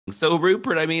So,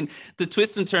 Rupert, I mean, the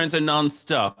twists and turns are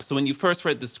non-stop. So when you first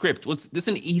read the script, was this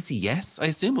an easy yes? I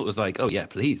assume it was like, oh yeah,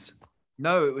 please.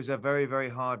 No, it was a very, very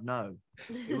hard no.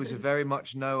 It was a very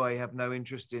much no. I have no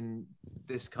interest in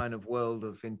this kind of world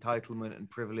of entitlement and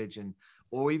privilege, and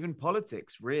or even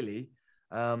politics, really.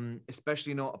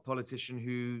 Especially not a politician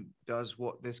who does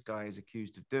what this guy is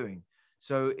accused of doing.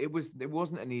 So it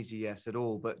wasn't an easy yes at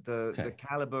all. But the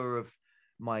caliber of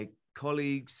my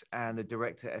colleagues and the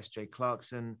director S.J.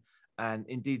 Clarkson, and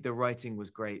indeed the writing was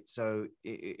great. So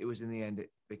it was, in the end, it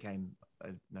became a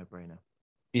no-brainer.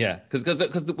 Yeah, because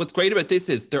what's great about this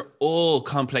is they're all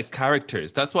complex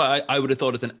characters. That's why I would have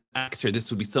thought as an actor, this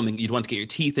would be something you'd want to get your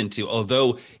teeth into.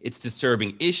 Although it's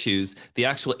disturbing issues,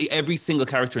 every single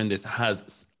character in this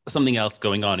has something else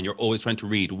going on, and you're always trying to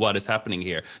read what is happening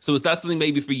here. So is that something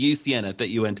maybe for you, Sienna, that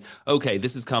you went, okay,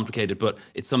 this is complicated, but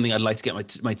it's something I'd like to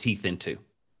get my teeth into?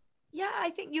 Yeah, I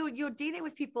think you're dealing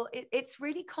with people. It's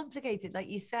really complicated, like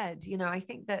you said. I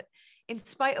think that in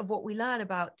spite of what we learn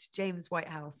about James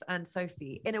Whitehouse and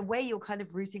Sophie, in a way, you're kind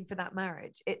of rooting for that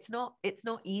marriage. It's not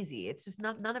easy. It's just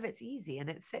none of it's easy, and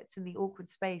it sits in the awkward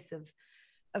space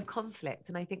of conflict.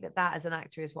 And I think that as an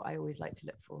actor is what I always like to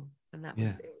look for, and it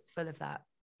was full of that.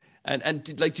 And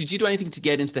did you do anything to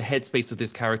get into the headspace of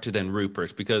this character then,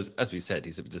 Rupert? Because as we said,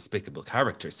 he's a despicable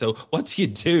character. So what do you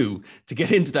do to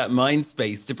get into that mind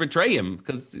space to portray him?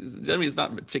 Because he's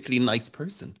not a particularly nice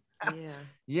person.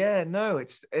 Yeah, no,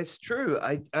 it's true.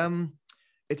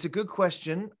 It's a good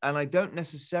question, and I don't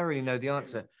necessarily know the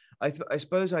answer. I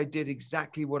suppose I did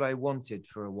exactly what I wanted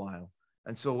for a while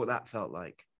and saw what that felt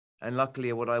like. And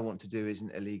luckily, what I want to do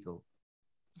isn't illegal.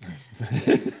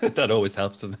 That always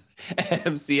helps, doesn't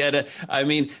it? Sienna, I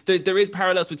mean, there is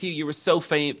parallels with you. You were so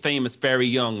famous very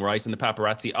young, right? And the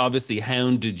paparazzi obviously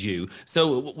hounded you.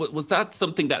 So was that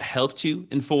something that helped you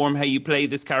inform how you play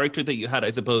this character, that you had, I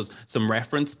suppose, some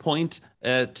reference point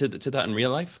to that in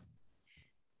real life?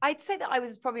 I'd say that I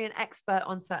was probably an expert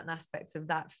on certain aspects of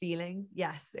that feeling.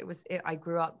 Yes, I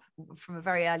grew up from a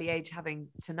very early age having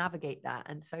to navigate that.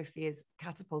 And Sophie is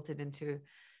catapulted into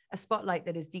a spotlight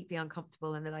that is deeply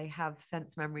uncomfortable and that I have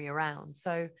sense memory around.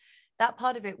 So that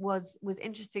part of it was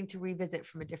interesting to revisit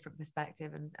from a different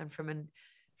perspective, and from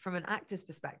an actor's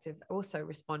perspective, also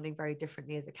responding very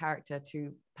differently as a character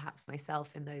to perhaps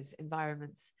myself in those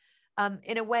environments.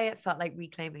 In a way, it felt like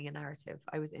reclaiming a narrative.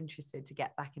 I was interested to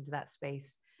get back into that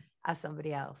space as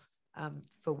somebody else,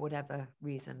 for whatever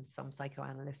reason some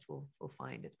psychoanalyst will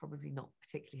find it's probably not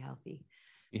particularly healthy.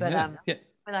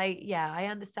 But I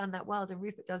understand that world, and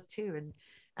Rupert does too.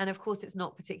 And of course, it's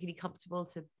not particularly comfortable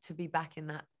to be back in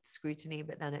that scrutiny,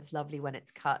 but then it's lovely when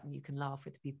it's cut and you can laugh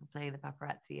with the people playing the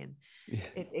paparazzi, and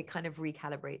it kind of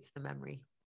recalibrates the memory.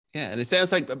 Yeah, and it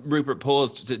sounds like Rupert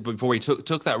paused before he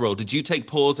took that role. Did you take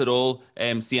pause at all,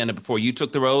 Sienna, before you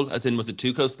took the role? As in, was it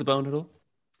too close to the bone at all?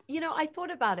 I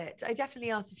thought about it. I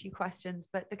definitely asked a few questions,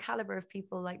 but the caliber of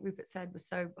people, like Rupert said, was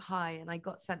so high, and I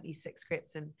got sent these 6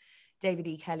 scripts, and David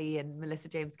E. Kelly and Melissa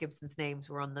James Gibson's names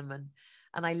were on them.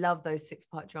 And I love those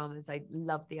 6-part dramas. I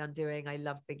love The Undoing. I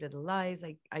love Big Little Lies.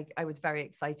 I was very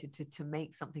excited to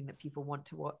make something that people want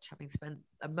to watch, having spent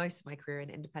most of my career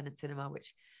in independent cinema,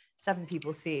 which 7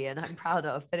 people see and I'm proud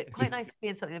of. But it's quite nice to be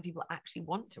in something that people actually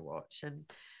want to watch. And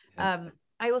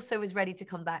I also was ready to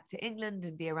come back to England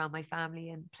and be around my family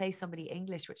and play somebody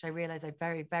English, which I realize I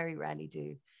very, very rarely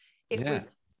do.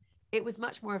 It was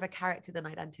much more of a character than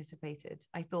I'd anticipated.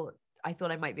 I thought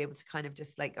I might be able to kind of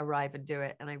just like arrive and do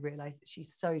it. And I realized that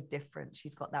she's so different.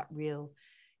 She's got that real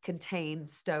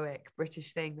contained, stoic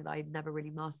British thing that I'd never really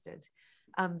mastered.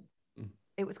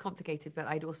 It was complicated, but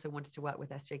I'd also wanted to work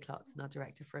with S.J. Clarkson, our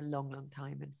director, for a long, long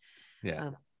time.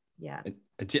 And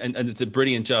And it's a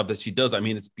brilliant job that she does. I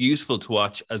mean, it's beautiful to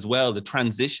watch as well. The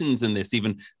transitions in this,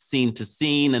 even scene to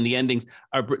scene, and the endings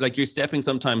are like you're stepping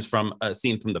sometimes from a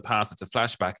scene from the past, it's a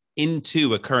flashback,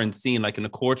 into a current scene, like in a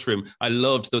courtroom. I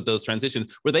loved those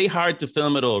transitions. Were they hard to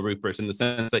film at all, Rupert, in the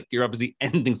sense that you're obviously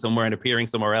ending somewhere and appearing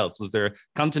somewhere else? Was there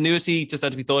continuity just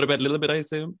had to be thought about a little bit, I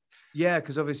assume? Yeah,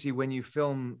 because obviously when you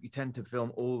film, you tend to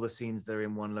film all the scenes that are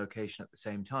in one location at the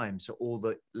same time. So all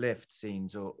the lift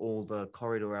scenes or all the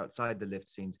corridor outside the lift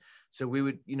scenes. So we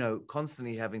would,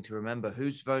 constantly having to remember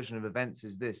whose version of events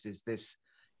is this? Is this,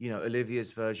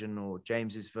 Olivia's version or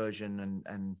James's version?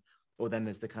 Or then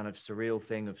there's the kind of surreal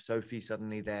thing of Sophie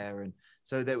suddenly there. And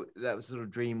so that was sort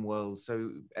of dream world.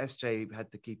 So SJ had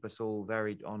to keep us all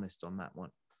very honest on that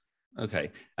one.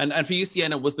 Okay. And for you,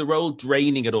 Sienna, was the role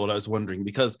draining at all? I was wondering,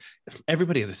 because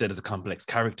everybody, as I said, is a complex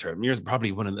character. Mira's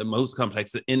probably one of the most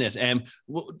complex in it. In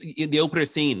the opener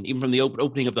scene, even from the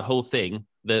opening of the whole thing,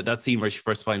 that scene where she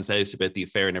first finds out about the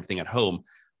affair and everything at home,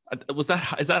 is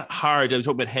that hard? I was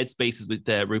talking about headspaces with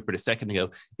Rupert a second ago.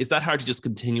 Is that hard to just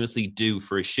continuously do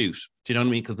for a shoot? Do you know what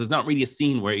I mean? Because there's not really a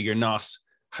scene where you're not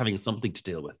having something to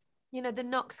deal with. You know, the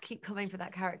knocks keep coming for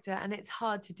that character, and it's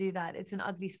hard to do that. It's an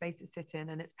ugly space to sit in,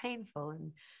 and it's painful.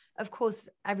 And of course,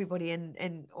 everybody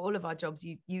in all of our jobs,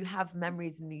 you have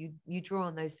memories and you draw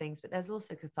on those things, but there's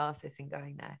also catharsis in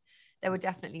going there. There were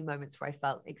definitely moments where I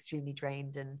felt extremely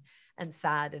drained and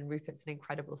sad, and Rupert's an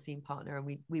incredible scene partner, and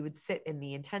we would sit in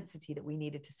the intensity that we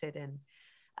needed to sit in.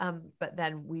 But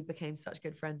then we became such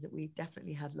good friends that we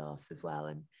definitely had laughs as well.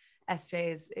 And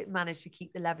it managed to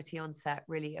keep the levity on set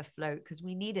really afloat, because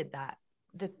we needed that.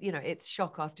 It's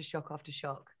shock after shock after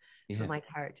shock for my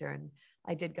character. And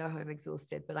I did go home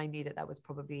exhausted, but I knew that was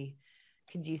probably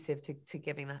conducive to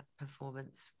giving that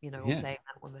performance, or playing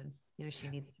that woman. She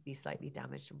needs to be slightly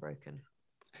damaged and broken.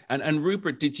 And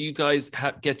Rupert, did you guys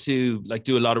get to like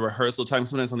do a lot of rehearsal time?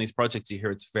 Sometimes on these projects you hear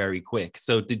it's very quick.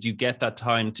 So did you get that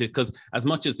time to, because as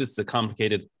much as this is a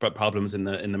complicated problems in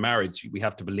the marriage, we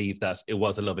have to believe that it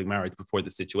was a loving marriage before the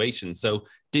situation. So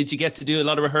did you get to do a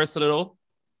lot of rehearsal at all?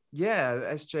 Yeah,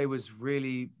 SJ was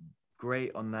really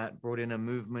great on that, brought in a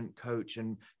movement coach,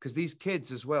 and because these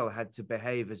kids as well had to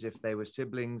behave as if they were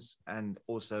siblings, and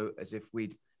also as if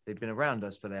they'd been around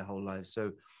us for their whole lives.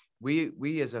 So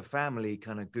we as a family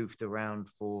kind of goofed around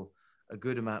for a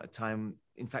good amount of time.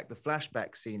 In fact, the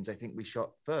flashback scenes, I think we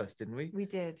shot first, didn't we? We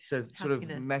did. So sort of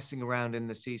messing around in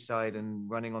the seaside and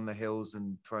running on the hills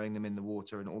and throwing them in the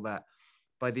water and all that.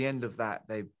 By the end of that,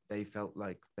 they felt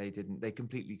like they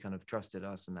completely kind of trusted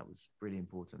us, and that was really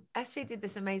important. SJ did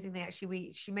this amazing thing.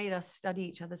 Actually, she made us study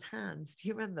each other's hands. Do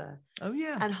you remember? Oh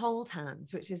yeah. And hold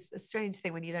hands, which is a strange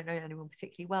thing when you don't know anyone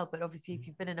particularly well. But obviously, if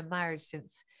you've been in a marriage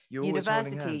since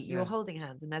university, you're holding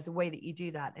hands, and there's a way that you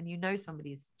do that, and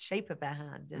somebody's shape of their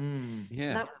hand. And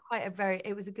that was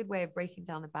it was a good way of breaking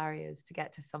down the barriers to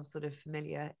get to some sort of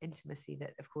familiar intimacy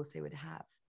that, of course, they would have.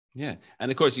 Yeah. And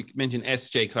of course, you mentioned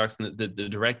S.J. Clarkson, the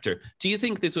director. Do you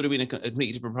think this would have been a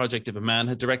completely different project if a man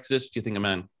had directed it? Do you think a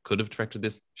man could have directed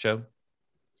this show?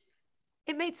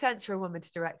 It made sense for a woman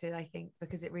to direct it, I think,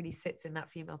 because it really sits in that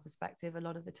female perspective a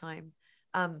lot of the time.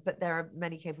 But there are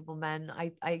many capable men.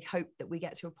 I hope that we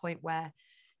get to a point where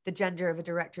the gender of a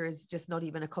director is just not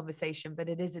even a conversation, but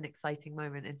it is an exciting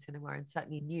moment in cinema, and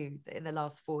certainly new. In the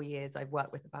last 4 years, I've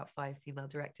worked with about 5 female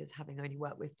directors, having only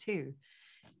worked with 2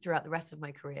 throughout the rest of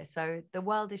my career. So the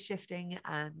world is shifting,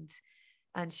 and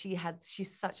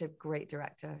she's such a great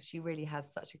director. She really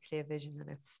has such a clear vision and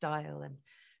a style, and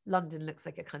London looks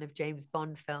like a kind of James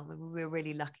Bond film, and we were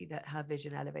really lucky that her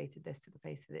vision elevated this to the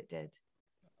place that it did.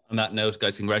 On that note,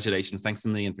 guys, congratulations. Thanks a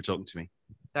million for talking to me.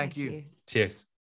 Thank you. Cheers.